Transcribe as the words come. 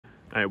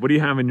Alright, what do you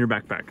have in your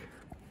backpack?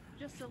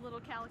 Just a little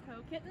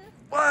calico kitten.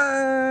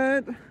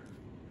 What?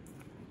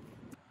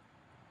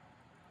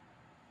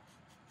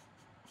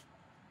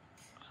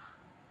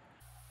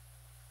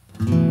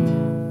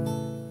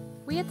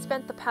 We had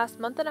spent the past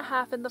month and a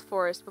half in the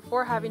forest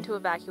before having to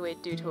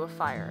evacuate due to a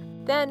fire.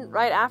 Then,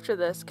 right after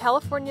this,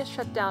 California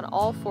shut down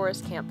all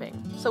forest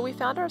camping, so we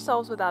found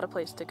ourselves without a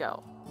place to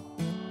go.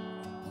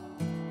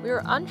 We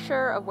were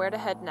unsure of where to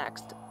head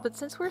next, but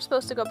since we were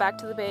supposed to go back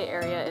to the Bay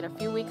Area in a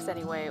few weeks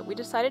anyway, we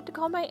decided to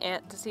call my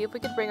aunt to see if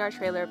we could bring our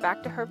trailer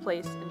back to her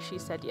place, and she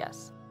said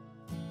yes.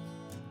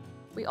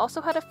 We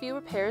also had a few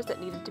repairs that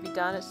needed to be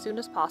done as soon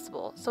as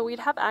possible, so we'd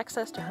have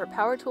access to her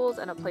power tools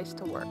and a place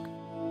to work.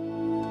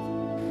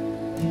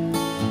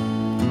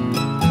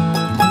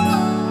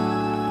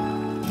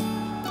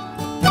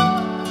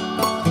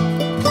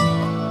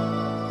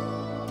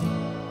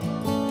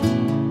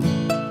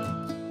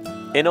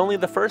 In only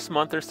the first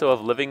month or so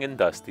of living in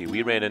Dusty,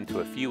 we ran into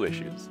a few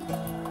issues.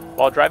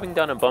 While driving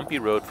down a bumpy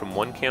road from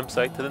one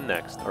campsite to the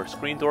next, our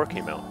screen door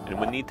came out and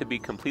would need to be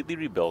completely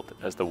rebuilt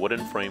as the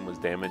wooden frame was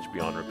damaged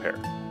beyond repair.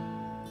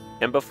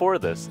 And before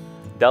this,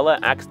 Della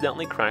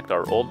accidentally cracked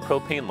our old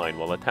propane line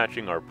while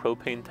attaching our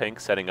propane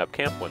tank setting up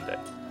camp one day.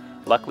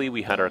 Luckily,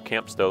 we had our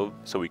camp stove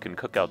so we can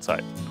cook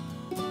outside.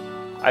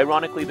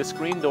 Ironically, the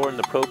screen door and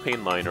the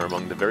propane line are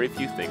among the very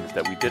few things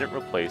that we didn't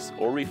replace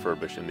or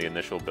refurbish in the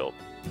initial build.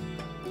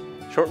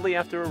 Shortly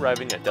after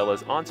arriving at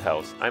Della's aunt's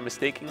house, I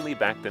mistakenly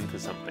backed into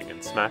something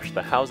and smashed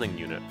the housing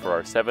unit for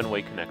our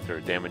 7-way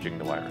connector, damaging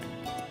the wiring.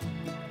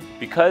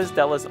 Because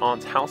Della's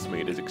aunt's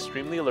housemate is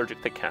extremely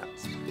allergic to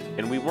cats,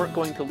 and we weren't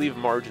going to leave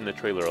Marge in the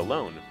trailer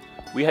alone,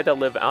 we had to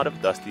live out of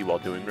Dusty while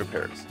doing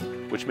repairs,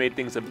 which made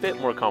things a bit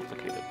more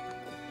complicated.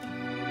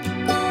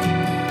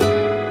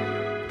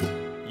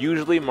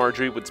 Usually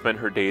Marjorie would spend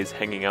her days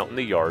hanging out in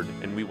the yard,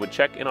 and we would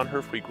check in on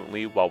her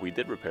frequently while we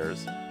did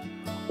repairs.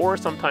 Or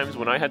sometimes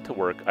when I had to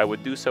work, I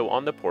would do so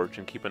on the porch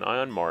and keep an eye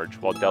on Marge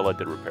while Della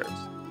did repairs.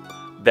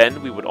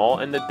 Then we would all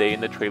end the day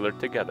in the trailer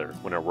together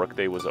when our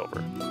workday was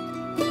over.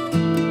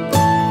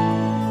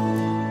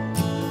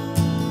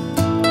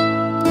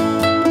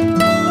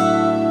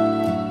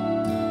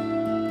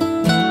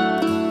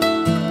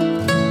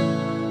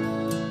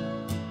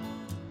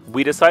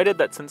 We decided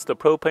that since the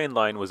propane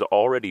line was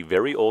already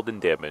very old and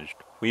damaged,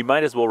 we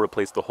might as well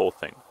replace the whole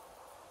thing.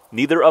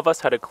 Neither of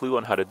us had a clue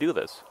on how to do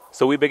this,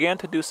 so we began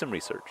to do some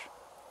research.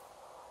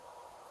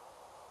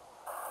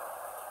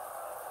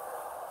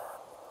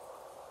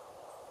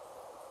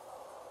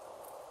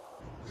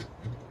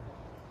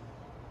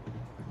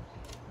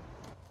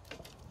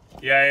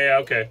 Yeah,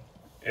 okay.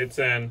 It's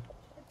in.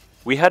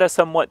 We had a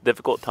somewhat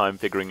difficult time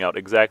figuring out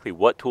exactly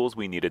what tools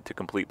we needed to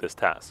complete this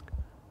task.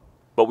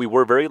 But we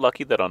were very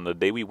lucky that on the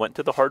day we went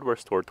to the hardware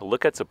store to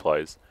look at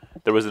supplies,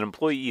 there was an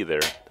employee there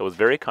that was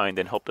very kind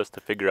and helped us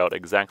to figure out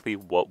exactly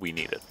what we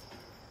needed.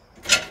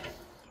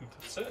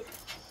 That's it.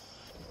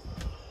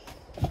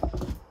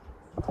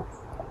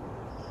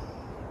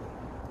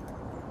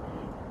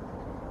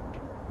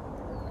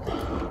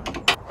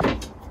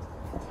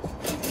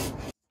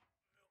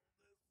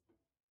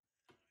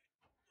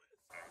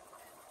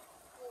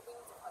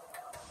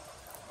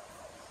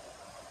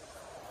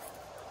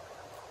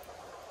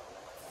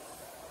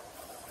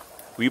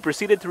 We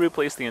proceeded to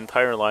replace the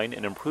entire line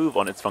and improve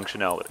on its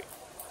functionality.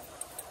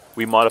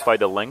 We modified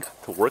the length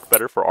to work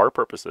better for our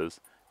purposes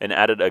and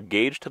added a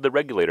gauge to the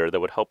regulator that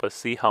would help us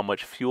see how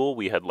much fuel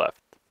we had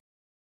left.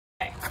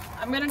 Okay,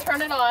 I'm gonna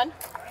turn it on.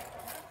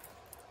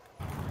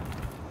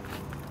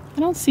 I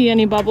don't see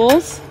any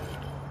bubbles.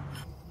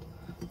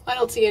 I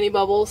don't see any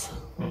bubbles.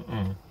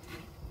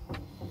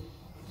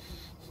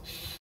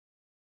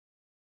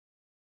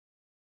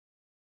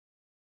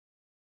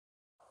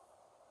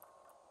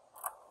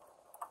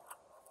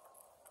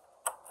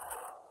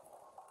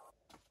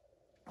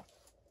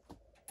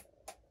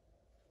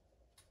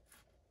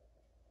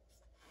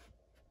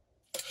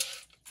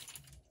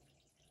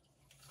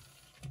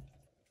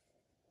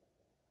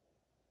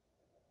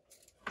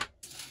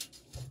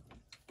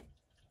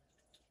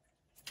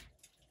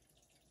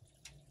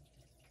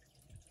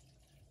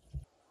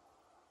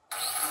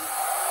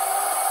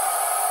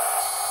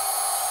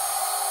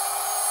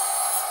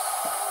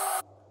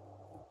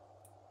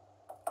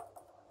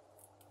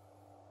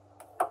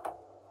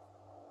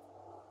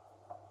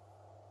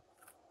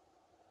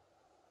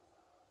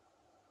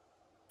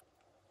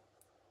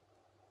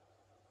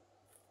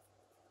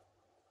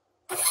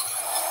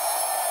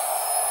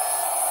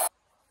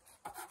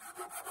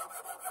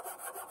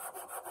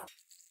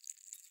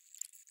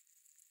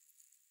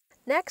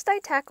 Next, I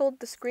tackled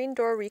the screen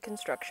door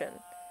reconstruction.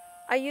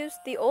 I used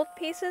the old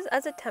pieces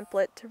as a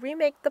template to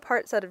remake the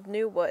parts out of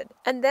new wood,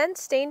 and then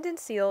stained and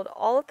sealed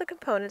all of the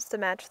components to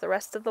match the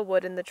rest of the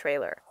wood in the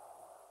trailer.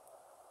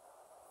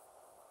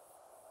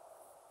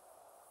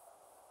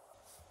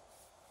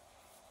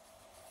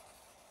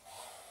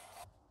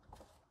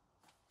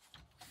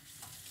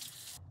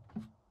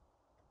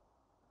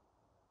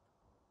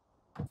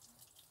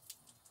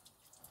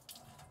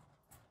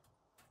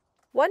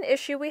 One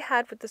issue we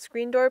had with the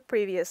screen door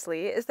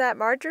previously is that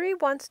Marjorie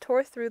once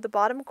tore through the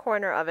bottom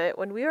corner of it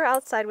when we were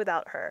outside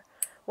without her,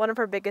 one of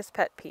her biggest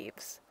pet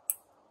peeves.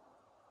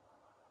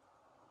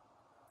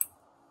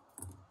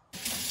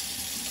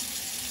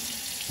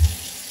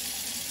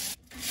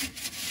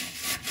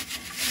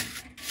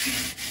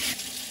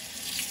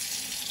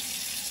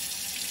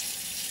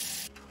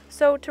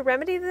 So to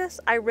remedy this,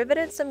 I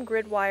riveted some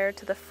grid wire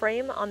to the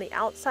frame on the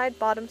outside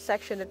bottom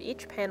section of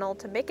each panel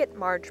to make it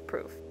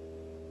Marge-proof.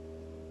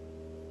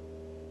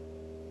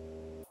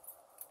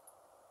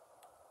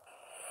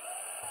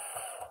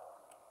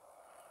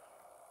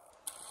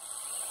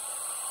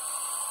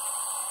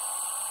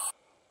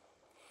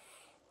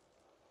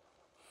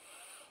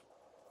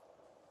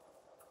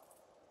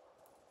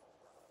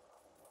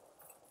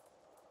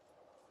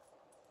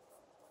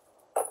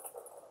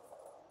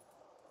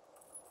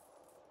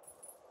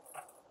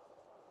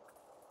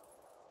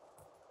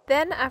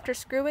 Then, after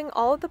screwing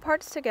all of the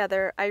parts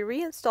together, I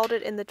reinstalled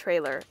it in the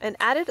trailer and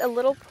added a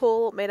little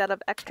pull made out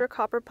of extra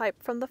copper pipe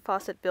from the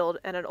faucet build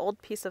and an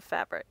old piece of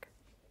fabric.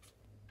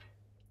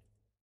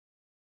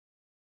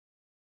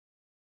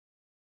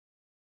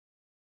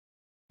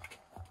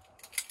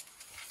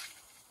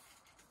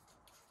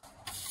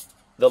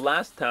 The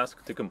last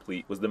task to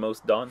complete was the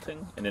most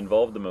daunting and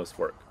involved the most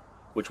work,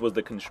 which was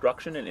the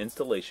construction and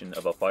installation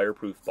of a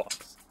fireproof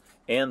box,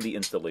 and the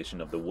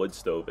installation of the wood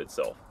stove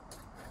itself.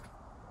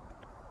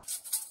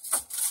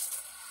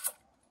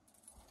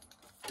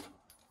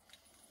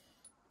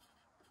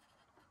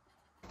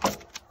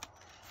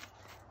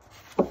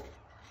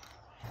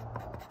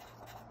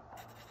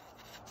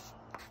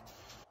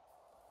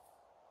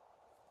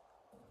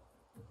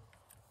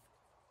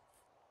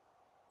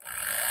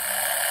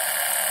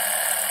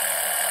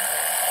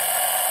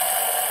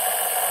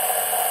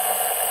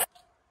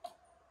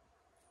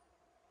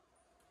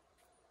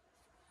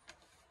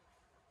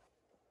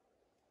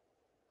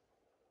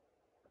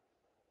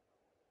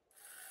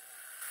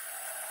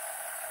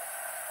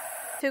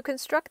 To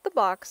construct the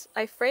box,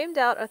 I framed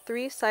out a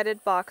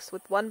 3-sided box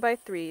with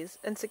 1x3s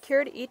and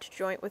secured each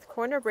joint with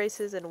corner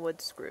braces and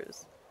wood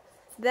screws.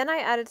 Then I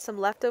added some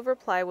leftover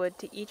plywood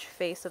to each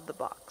face of the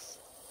box.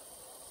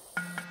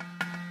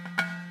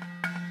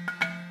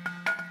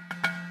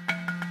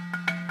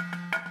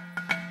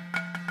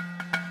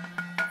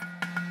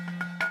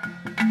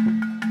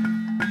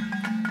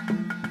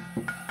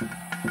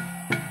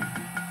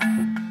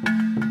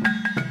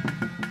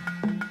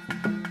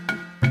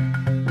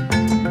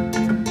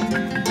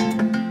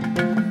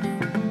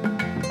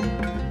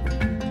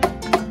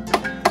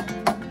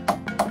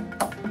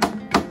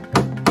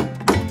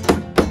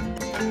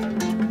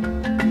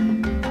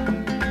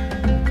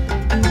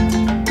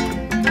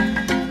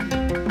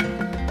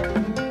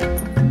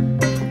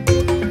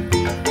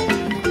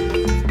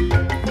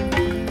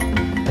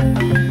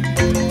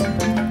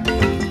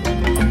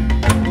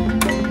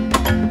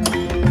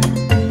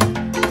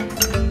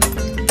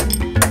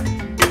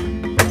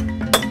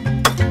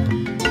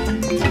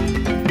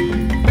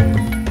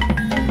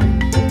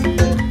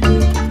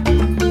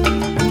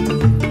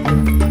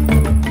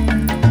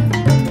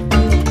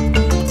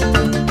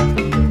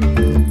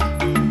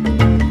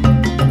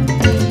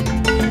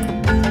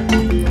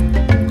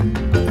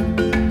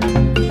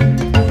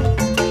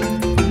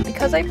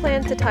 Because I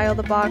planned to tile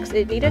the box,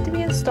 it needed to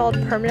be installed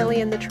permanently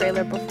in the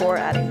trailer before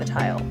adding the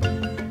tile.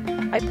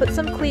 I put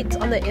some cleats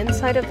on the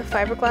inside of the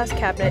fiberglass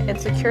cabinet and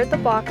secured the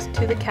box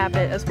to the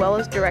cabinet as well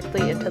as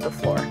directly into the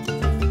floor.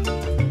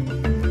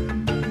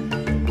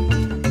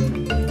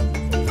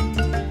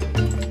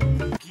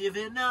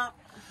 Giving up,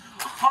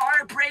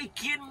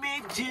 heartbreaking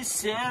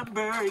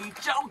mid-December. You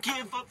don't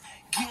give up,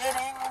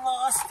 getting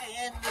lost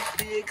in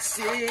the big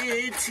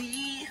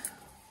city.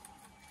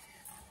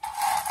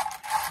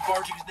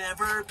 Barging's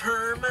never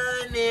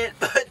permanent,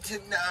 but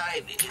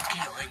tonight it is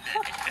killing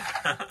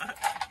it.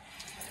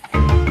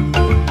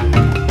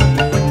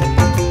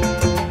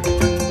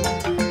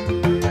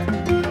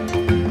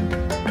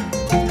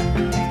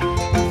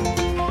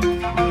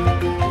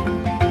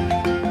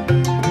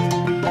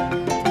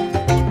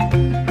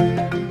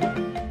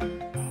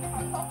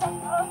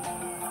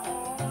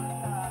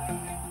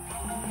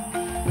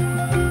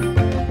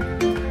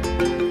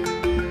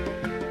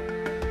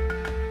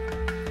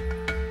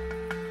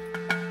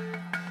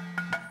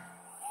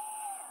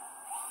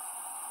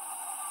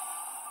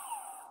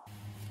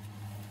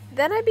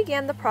 Then I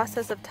began the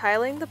process of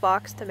tiling the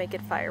box to make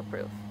it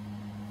fireproof.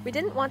 We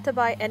didn't want to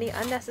buy any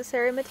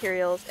unnecessary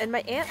materials, and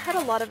my aunt had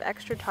a lot of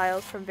extra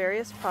tiles from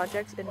various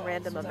projects in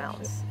random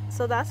amounts,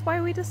 so that's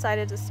why we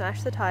decided to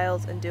smash the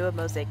tiles and do a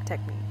mosaic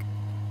technique.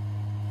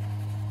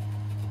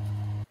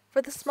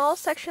 For the small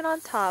section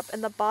on top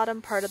and the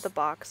bottom part of the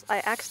box,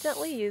 I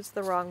accidentally used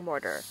the wrong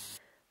mortar,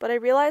 but I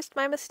realized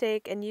my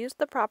mistake and used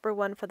the proper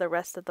one for the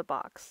rest of the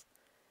box.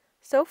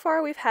 So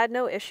far, we've had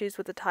no issues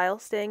with the tile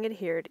staying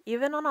adhered,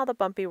 even on all the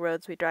bumpy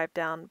roads we drive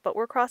down, but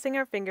we're crossing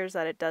our fingers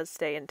that it does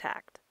stay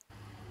intact.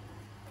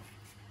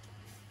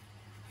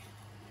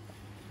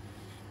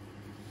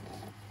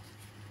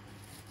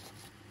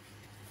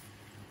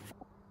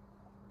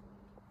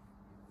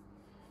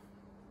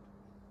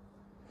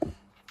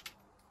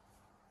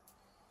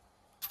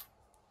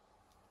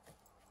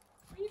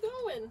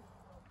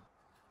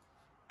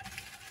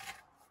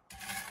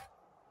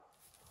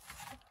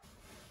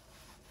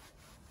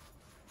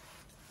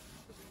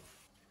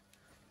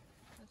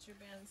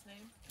 band's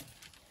name?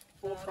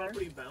 Full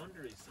property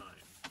boundary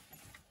sign.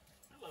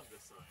 I love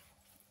this sign.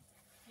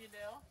 You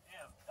do?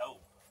 Yeah. Oh.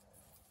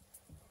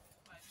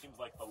 Seems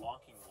like the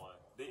locking one.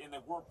 And they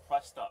were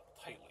pressed up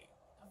tightly.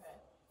 Okay.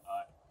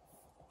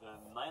 The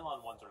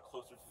nylon ones are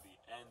closer to the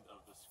end of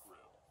the screw.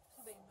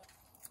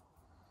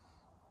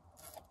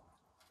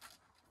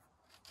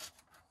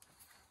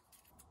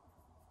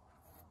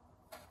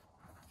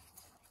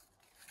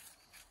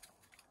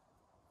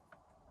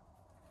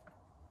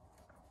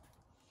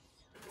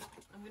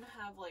 I'm gonna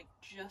have like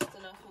just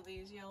enough of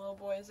these yellow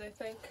boys, I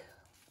think.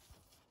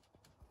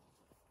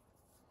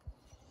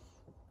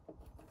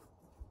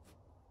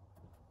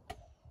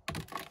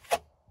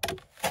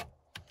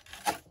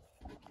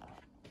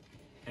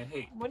 And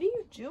hey, What are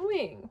you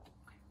doing?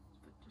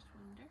 Put this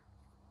one there.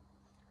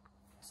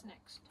 What's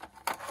next?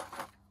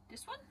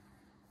 This one?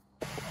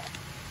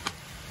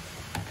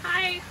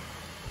 Hi!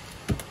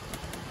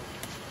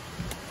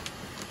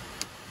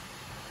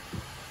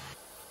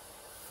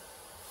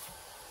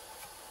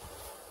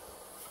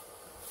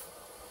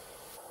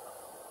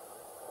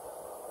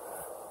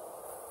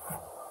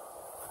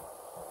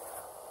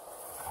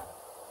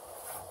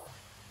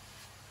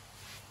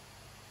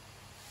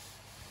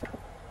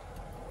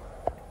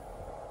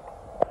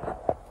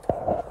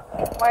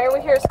 Why are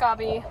we here,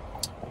 Scobby?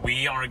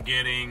 We are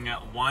getting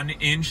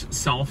 1-inch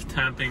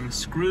self-tapping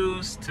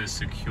screws to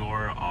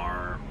secure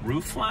our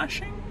roof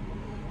flashing,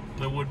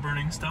 the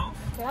wood-burning stove.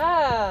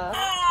 Yeah.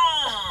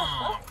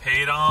 Oh,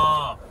 paid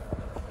off.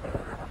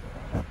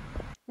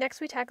 Next,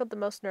 we tackled the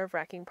most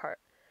nerve-wracking part,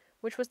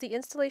 which was the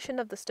installation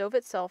of the stove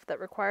itself that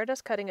required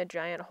us cutting a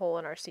giant hole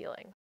in our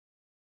ceiling.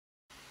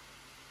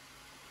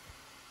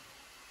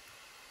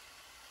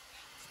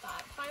 Is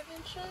that 5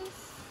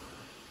 inches?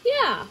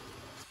 Yeah.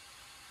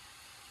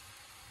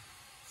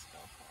 Let's go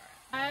for it.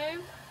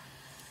 5.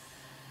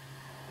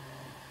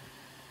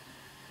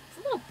 It's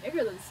a little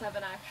bigger than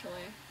 7,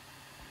 actually.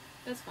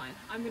 That's fine.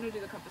 I'm gonna do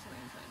the compass on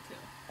the inside too.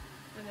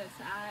 And it's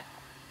at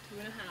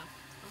 2.5.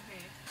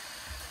 Okay.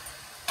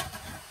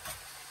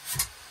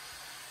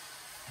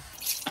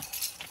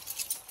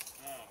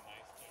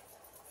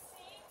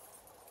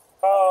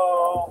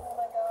 Oh.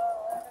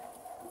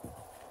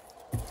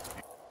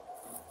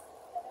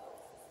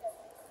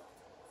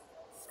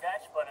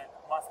 Sketch, but it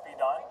must be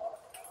done.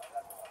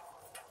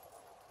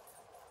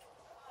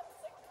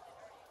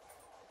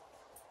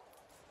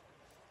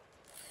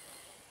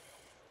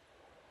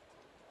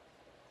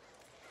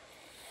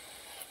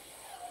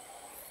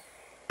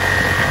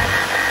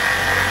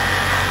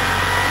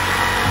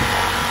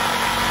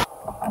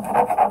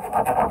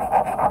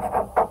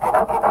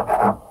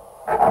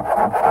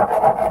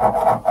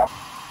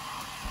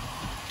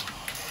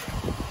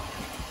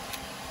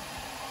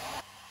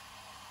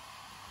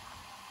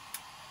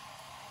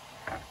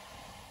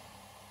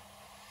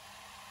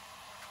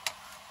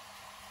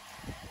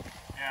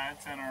 Yeah,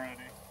 it's in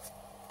already.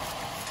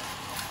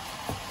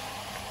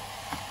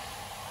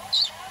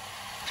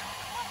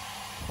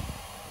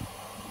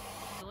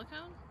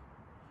 Silicone?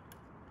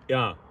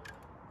 Yeah.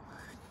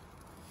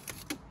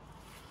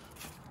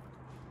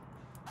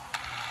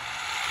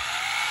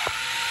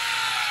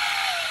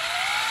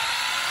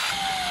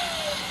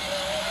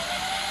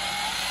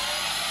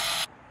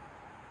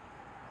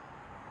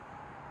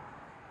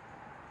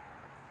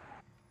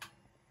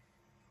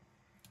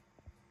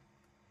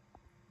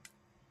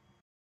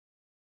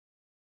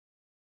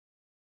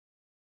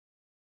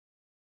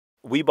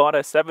 We bought a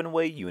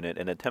 7-way unit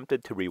and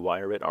attempted to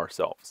rewire it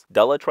ourselves.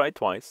 Della tried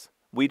twice,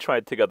 we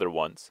tried together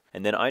once,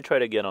 and then I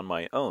tried again on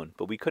my own,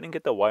 but we couldn't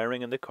get the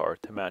wiring in the car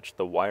to match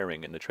the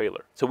wiring in the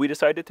trailer. So we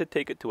decided to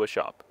take it to a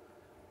shop.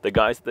 The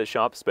guys at the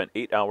shop spent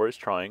 8 hours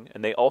trying,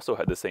 and they also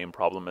had the same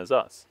problem as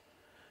us.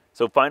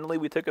 So finally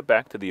we took it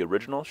back to the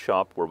original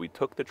shop where we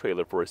took the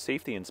trailer for a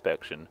safety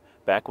inspection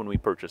back when we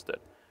purchased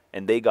it,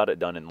 and they got it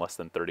done in less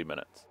than 30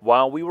 minutes.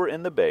 While we were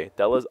in the bay,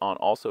 Della's aunt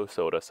also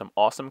sewed us some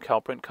awesome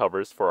cow print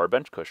covers for our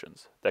bench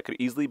cushions that could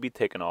easily be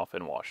taken off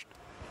and washed.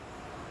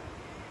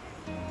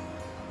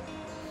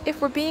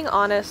 If we're being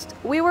honest,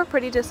 we were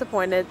pretty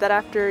disappointed that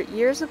after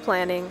years of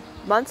planning,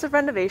 months of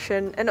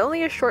renovation, and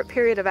only a short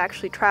period of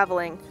actually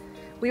traveling,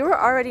 we were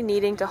already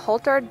needing to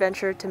halt our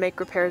adventure to make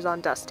repairs on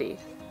Dusty.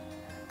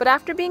 But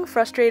after being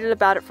frustrated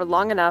about it for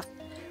long enough,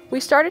 we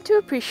started to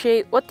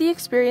appreciate what the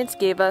experience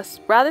gave us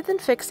rather than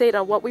fixate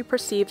on what we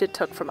perceived it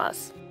took from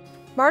us.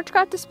 Marge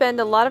got to spend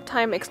a lot of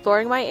time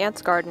exploring my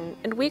aunt's garden,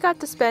 and we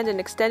got to spend an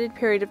extended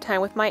period of time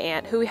with my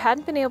aunt who we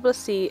hadn't been able to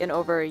see in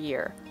over a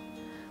year.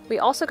 We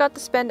also got to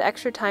spend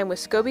extra time with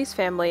Scobie's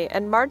family,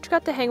 and Marge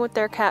got to hang with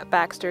their cat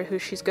Baxter, who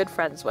she's good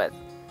friends with.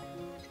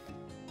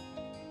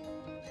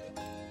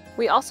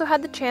 We also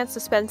had the chance to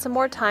spend some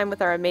more time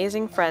with our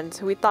amazing friends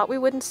who we thought we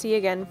wouldn't see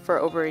again for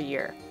over a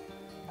year.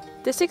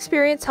 This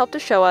experience helped to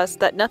show us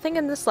that nothing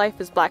in this life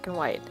is black and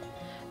white,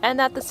 and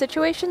that the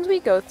situations we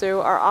go through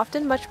are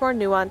often much more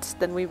nuanced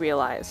than we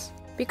realize.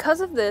 Because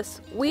of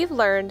this, we've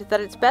learned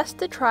that it's best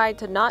to try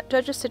to not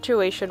judge a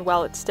situation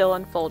while it's still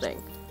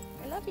unfolding.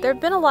 There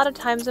have been a lot of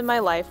times in my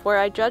life where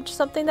I judged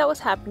something that was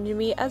happening to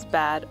me as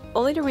bad,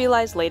 only to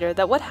realize later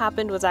that what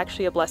happened was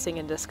actually a blessing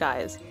in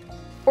disguise.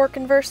 Or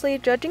conversely,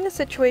 judging a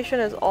situation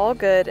as all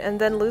good and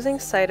then losing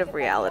sight of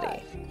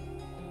reality.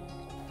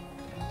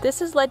 This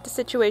has led to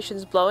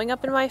situations blowing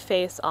up in my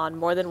face on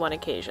more than one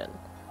occasion.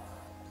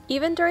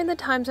 Even during the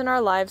times in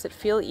our lives that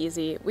feel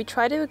easy, we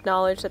try to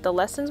acknowledge that the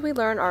lessons we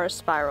learn are a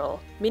spiral,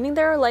 meaning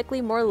there are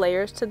likely more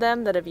layers to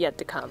them that have yet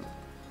to come.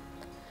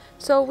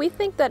 So we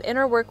think that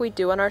inner work we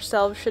do on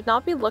ourselves should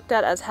not be looked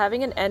at as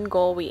having an end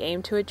goal we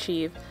aim to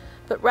achieve,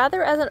 but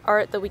rather as an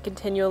art that we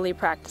continually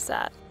practice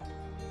at.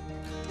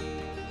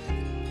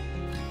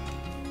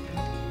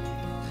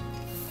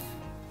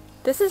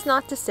 This is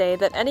not to say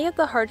that any of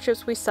the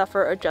hardships we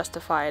suffer are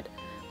justified,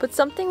 but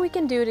something we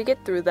can do to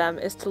get through them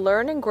is to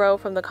learn and grow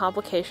from the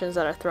complications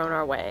that are thrown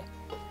our way.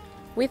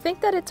 We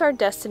think that it's our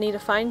destiny to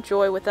find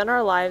joy within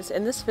our lives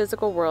in this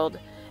physical world,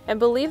 and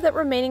believe that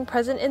remaining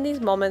present in these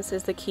moments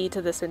is the key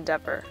to this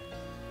endeavor.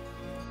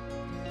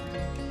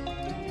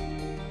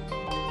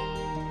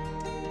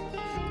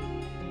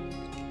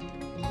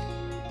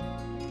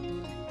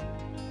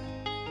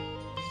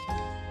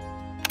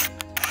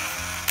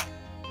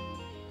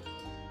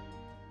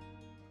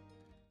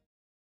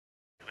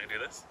 Can I do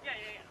this? Yeah.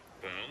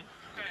 Boom.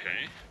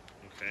 Okay.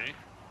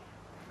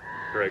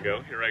 Here I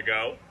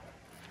go.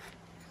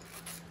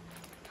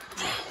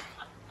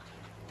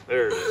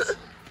 There it is.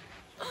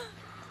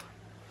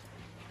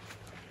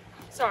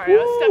 Sorry, I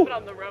was stepping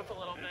on the rope a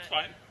little bit. It's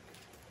fine.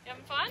 You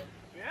having fun?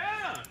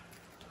 Yeah.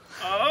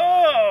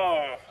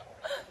 Oh.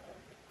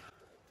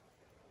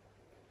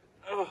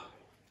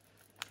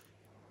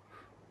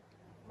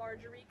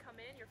 Marjorie, come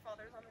in. Your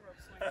father's on the rope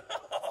swing.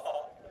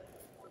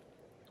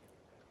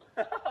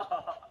 Oh,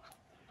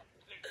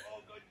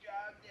 good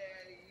job,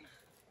 Daddy.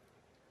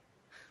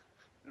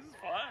 This is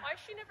fun. Why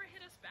she never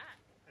hit us back?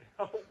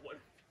 Oh, what?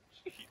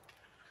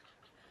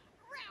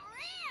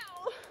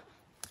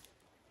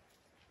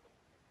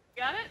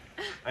 Got it?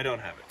 I don't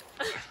have it.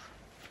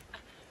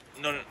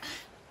 No.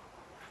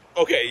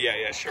 Okay,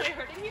 yeah, sure. Am I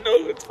hurting you?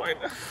 No, it's fine.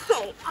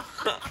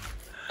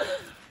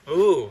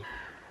 Ooh.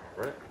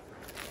 Right.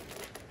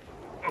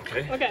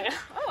 Okay. Okay.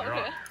 Oh, You're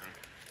okay. on.